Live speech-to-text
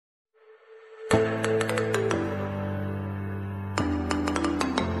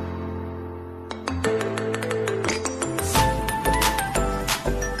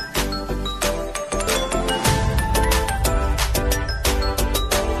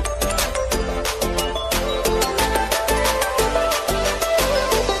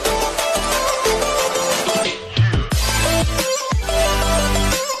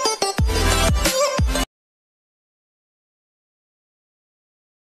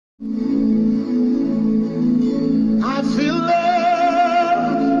I feel love.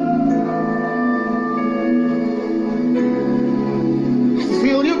 I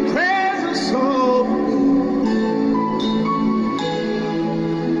feel your presence, oh,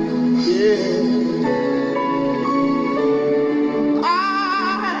 yeah.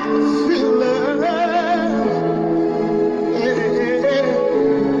 I feel love. Yeah.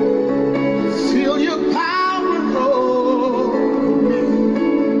 Feel your power, oh,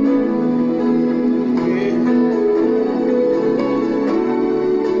 yeah.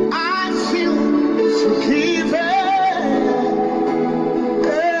 I feel forgiven.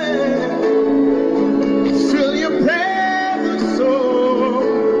 Feel your presence, oh,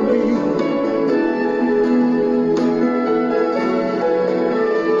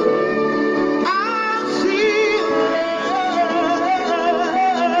 I feel love.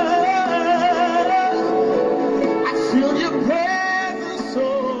 I feel your presence, oh.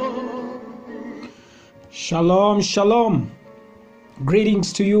 Shalom, shalom.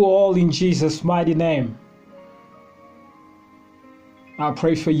 Greetings to you all in Jesus' mighty name. I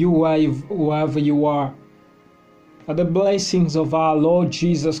pray for you wherever you are, that the blessings of our Lord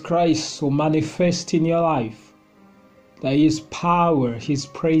Jesus Christ will manifest in your life, that His power, His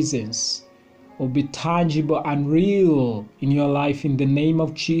presence will be tangible and real in your life in the name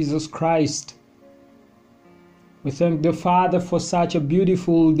of Jesus Christ. We thank the Father for such a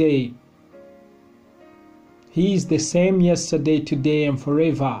beautiful day. He is the same yesterday, today, and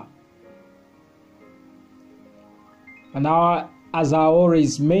forever. And as I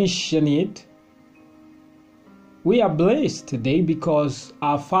always mention it, we are blessed today because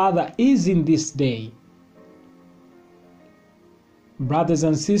our Father is in this day. Brothers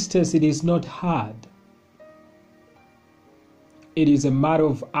and sisters, it is not hard. It is a matter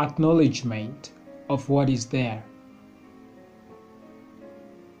of acknowledgement of what is there.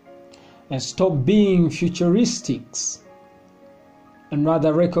 And stop being futuristics and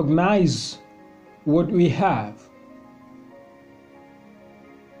rather recognize what we have.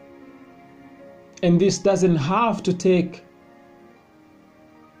 And this doesn't have to take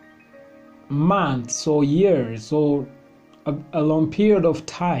months or years or a long period of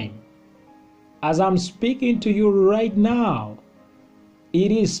time. As I'm speaking to you right now,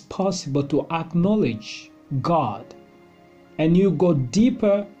 it is possible to acknowledge God, and you go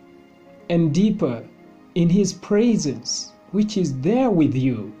deeper and deeper in His presence, which is there with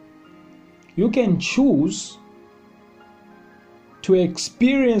you. You can choose to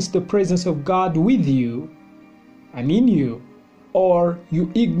experience the presence of God with you and in you, or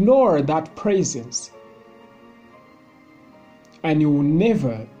you ignore that presence and you will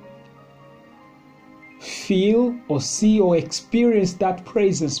never feel or see or experience that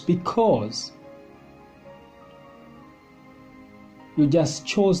presence because you just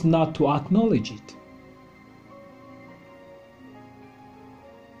chose not to acknowledge it.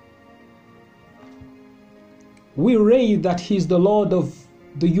 We read that He's the Lord of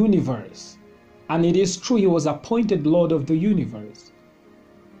the universe, and it is true, He was appointed Lord of the universe.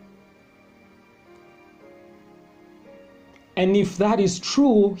 And if that is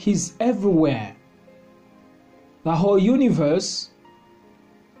true, He's everywhere. The whole universe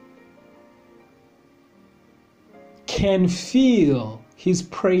can feel His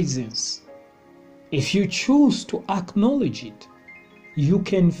presence. If you choose to acknowledge it, you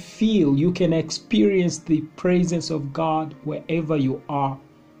can feel, you can experience the presence of God wherever you are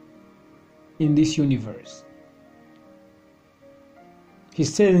in this universe.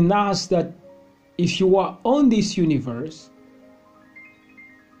 He's telling us that if you are on this universe,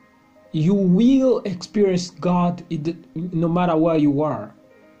 you will experience God no matter where you are.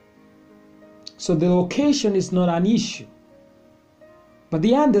 So the location is not an issue. But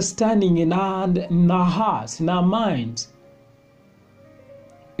the understanding in our hearts, in our minds,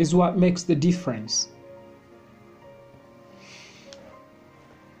 is what makes the difference.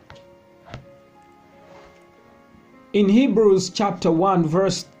 In Hebrews chapter 1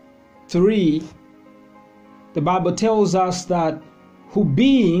 verse 3, the Bible tells us that who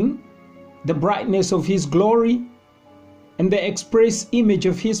being the brightness of His glory and the express image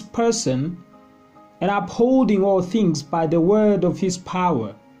of His person, and upholding all things by the word of His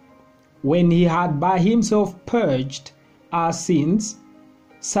power, when He had by Himself purged our sins,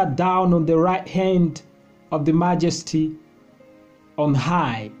 sat down on the right hand of the Majesty on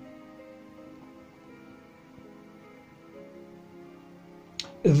high.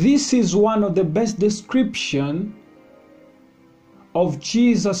 This is one of the best descriptions of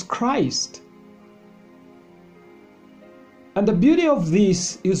Jesus Christ. And the beauty of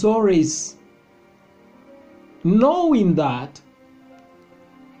this is always knowing that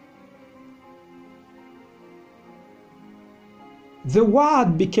The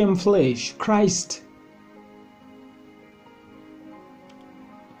Word became flesh. Christ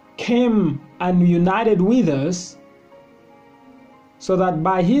came and united with us so that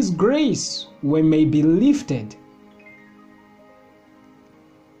by His grace we may be lifted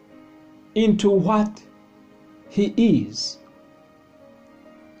into what He is.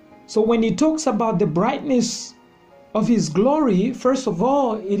 So when He talks about the brightness of His glory, first of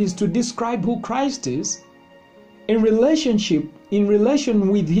all, it is to describe who Christ is in relation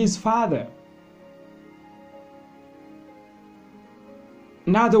with His Father.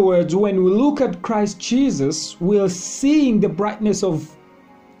 In other words, when we look at Christ Jesus, we are seeing the brightness of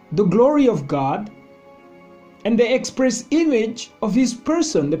the glory of God and the express image of His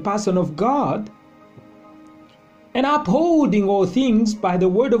person, the person of God, and upholding all things by the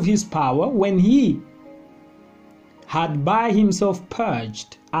word of His power, when He had by Himself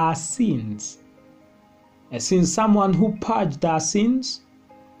purged our sins. And since someone who purged our sins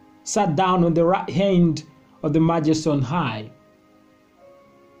sat down on the right hand of the Majesty on high.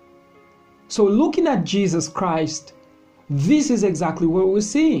 So looking at Jesus Christ, this is exactly what we're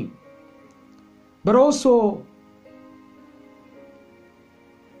seeing. But also,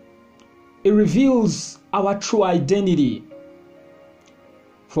 it reveals our true identity.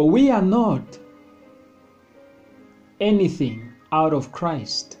 For we are not anything out of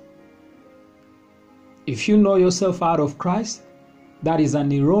Christ. If you know yourself out of Christ, that is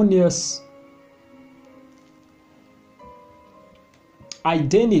an erroneous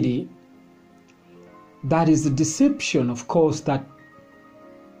identity. That is the deception, of course, that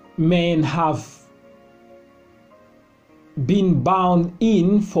men have been bound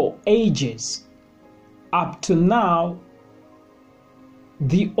in for ages. Up to now,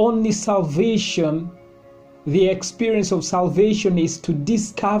 the only salvation, the experience of salvation, is to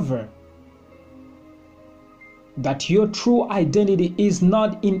discover that your true identity is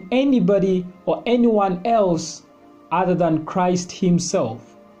not in anybody or anyone else other than Christ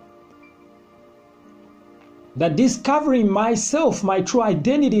Himself. That discovering myself, my true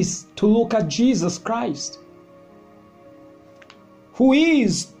identity, is to look at Jesus Christ, who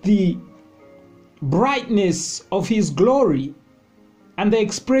is the brightness of His glory and the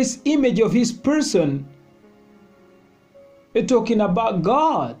express image of His person. We're talking about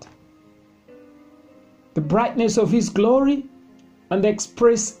God. The brightness of His glory and the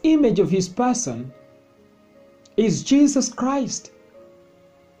express image of His person is Jesus Christ.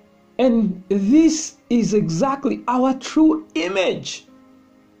 And this is exactly our true image.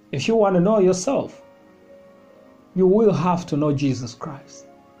 If you want to know yourself, you will have to know Jesus Christ.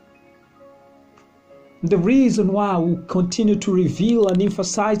 The reason why we continue to reveal and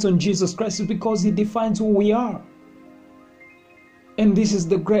emphasize on Jesus Christ is because He defines who we are. And this is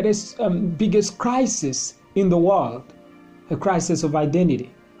the greatest, biggest crisis in the world, a crisis of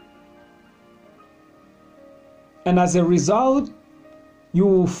identity. And as a result, you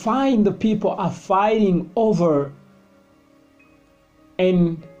will find the people are fighting over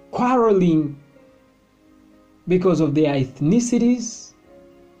and quarreling because of their ethnicities,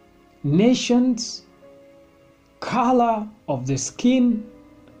 nations, color of the skin,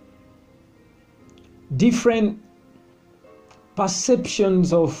 different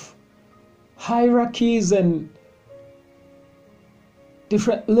perceptions of hierarchies and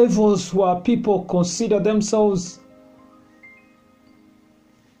different levels where people consider themselves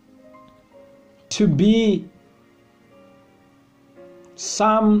to be,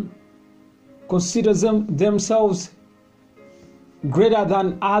 some consider themselves greater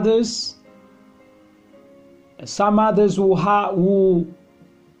than others, some others who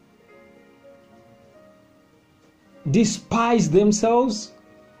despise themselves,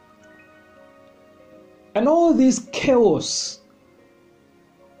 and all this chaos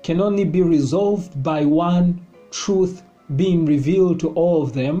can only be resolved by one truth being revealed to all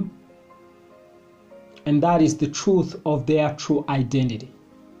of them, and that is the truth of their true identity.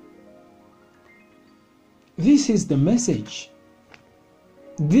 This is the message.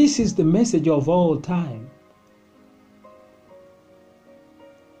 This is the message of all time.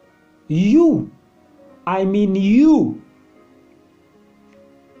 You, I mean you,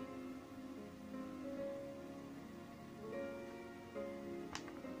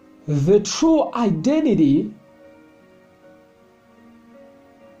 the true identity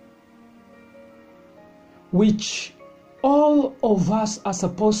which all of us are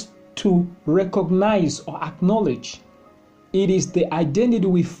supposed to recognize or acknowledge. It is the identity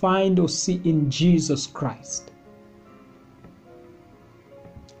we find or see in Jesus Christ.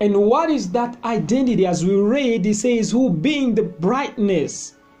 And what is that identity? As we read, it says, who being the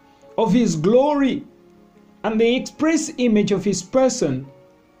brightness of His glory and the express image of his person,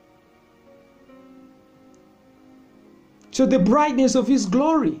 to the brightness of his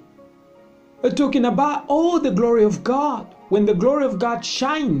glory. We're talking about all the glory of God. When the glory of God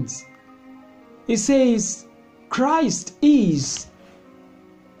shines, it says Christ is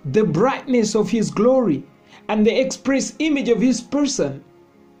the brightness of his glory and the express image of his person.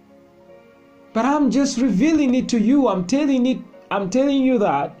 But I'm just revealing it to you. I'm telling you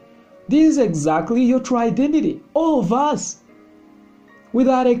that this is exactly your true identity. All of us,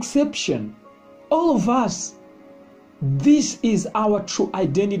 without exception, all of us, this is our true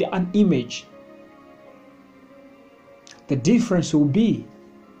identity and image. The difference will be,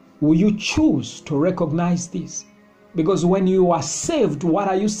 will you choose to recognize this? Because when you are saved, what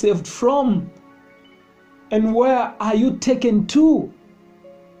are you saved from? And where are you taken to?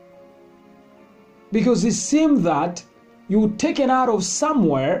 Because it seems that you were taken out of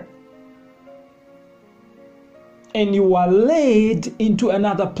somewhere and you are laid into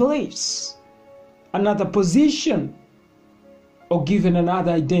another place, another position, or given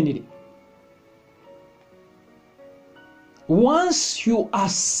another identity. Once you are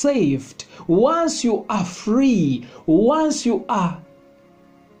saved, once you are free, once you are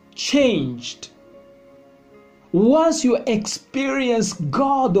changed, once you experience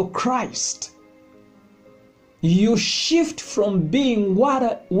God or Christ, you shift from being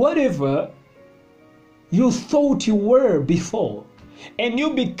whatever you thought you were before, and you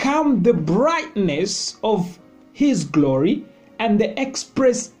become the brightness of his glory and the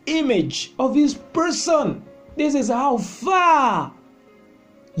express image of his person. This is how far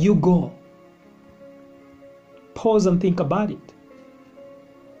you go. Pause and think about it.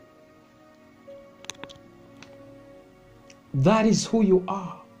 That is who you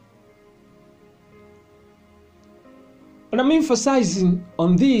are. And I'm emphasizing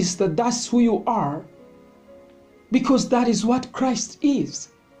on this, that that's who you are, because that is what Christ is.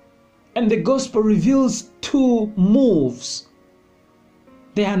 And the gospel reveals two moves: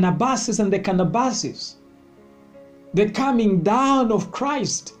 the anabasis and the canabasis. The coming down of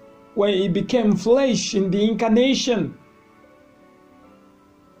Christ, when he became flesh in the incarnation,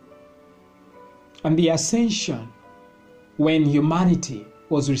 and the ascension, when humanity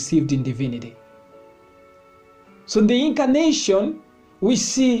was received in divinity. So in the incarnation, we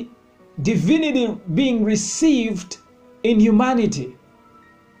see divinity being received in humanity.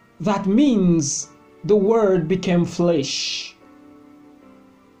 That means the Word became flesh.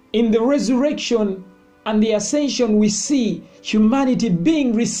 In the resurrection and the ascension, we see humanity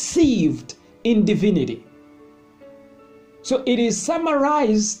being received in divinity. So it is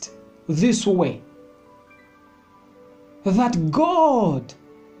summarized this way, that God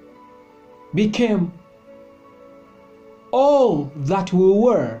became all that we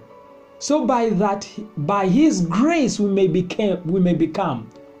were, so by his grace we may become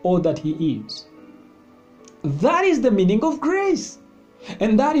all that he is. That is the meaning of grace.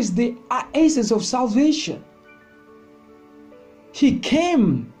 And that is the essence of salvation. He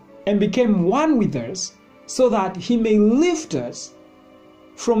came and became one with us so that he may lift us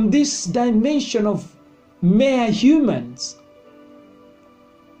from this dimension of mere humans.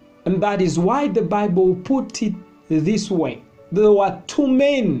 And that is why the Bible put it this way. There were two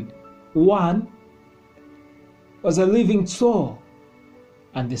men. One was a living soul,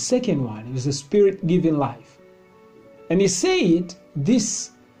 and the second one was a spirit giving life. And he said,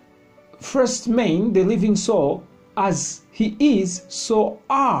 this first man, the living soul, as he is, so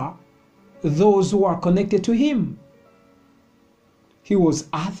are those who are connected to him. He was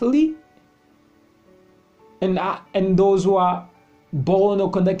earthly, and those who are born or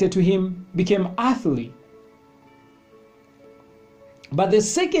connected to him became earthly. But the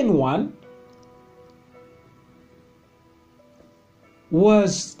second one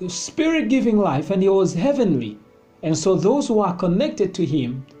was the spirit giving life, and he was heavenly. And so those who are connected to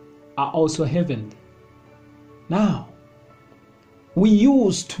him are also heavenly. Now, we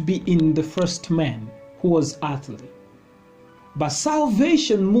used to be in the first man who was earthly. But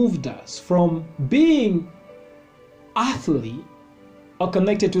salvation moved us from being earthly or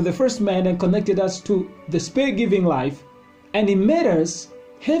connected to the first man and connected us to the spirit-giving life, and it made us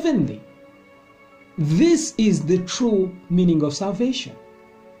heavenly. This is the true meaning of salvation.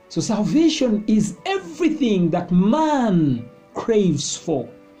 So salvation is everything that man craves for.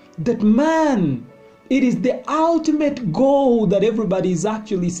 That man, it is the ultimate goal that everybody is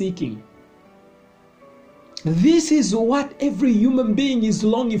actually seeking. This is what every human being is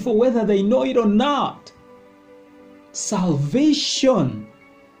longing for, whether they know it or not. Salvation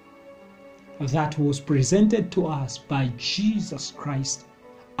that was presented to us by Jesus Christ,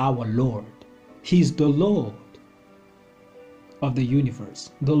 our Lord. He's the Lord of the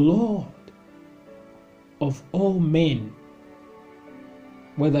universe, the Lord of all men.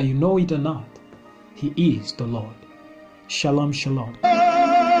 Whether you know it or not, He is the Lord. Shalom, shalom.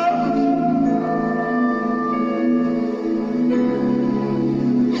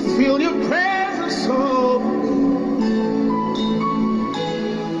 Feel your presence, oh,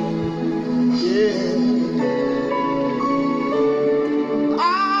 yeah.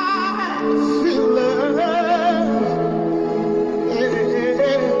 I feel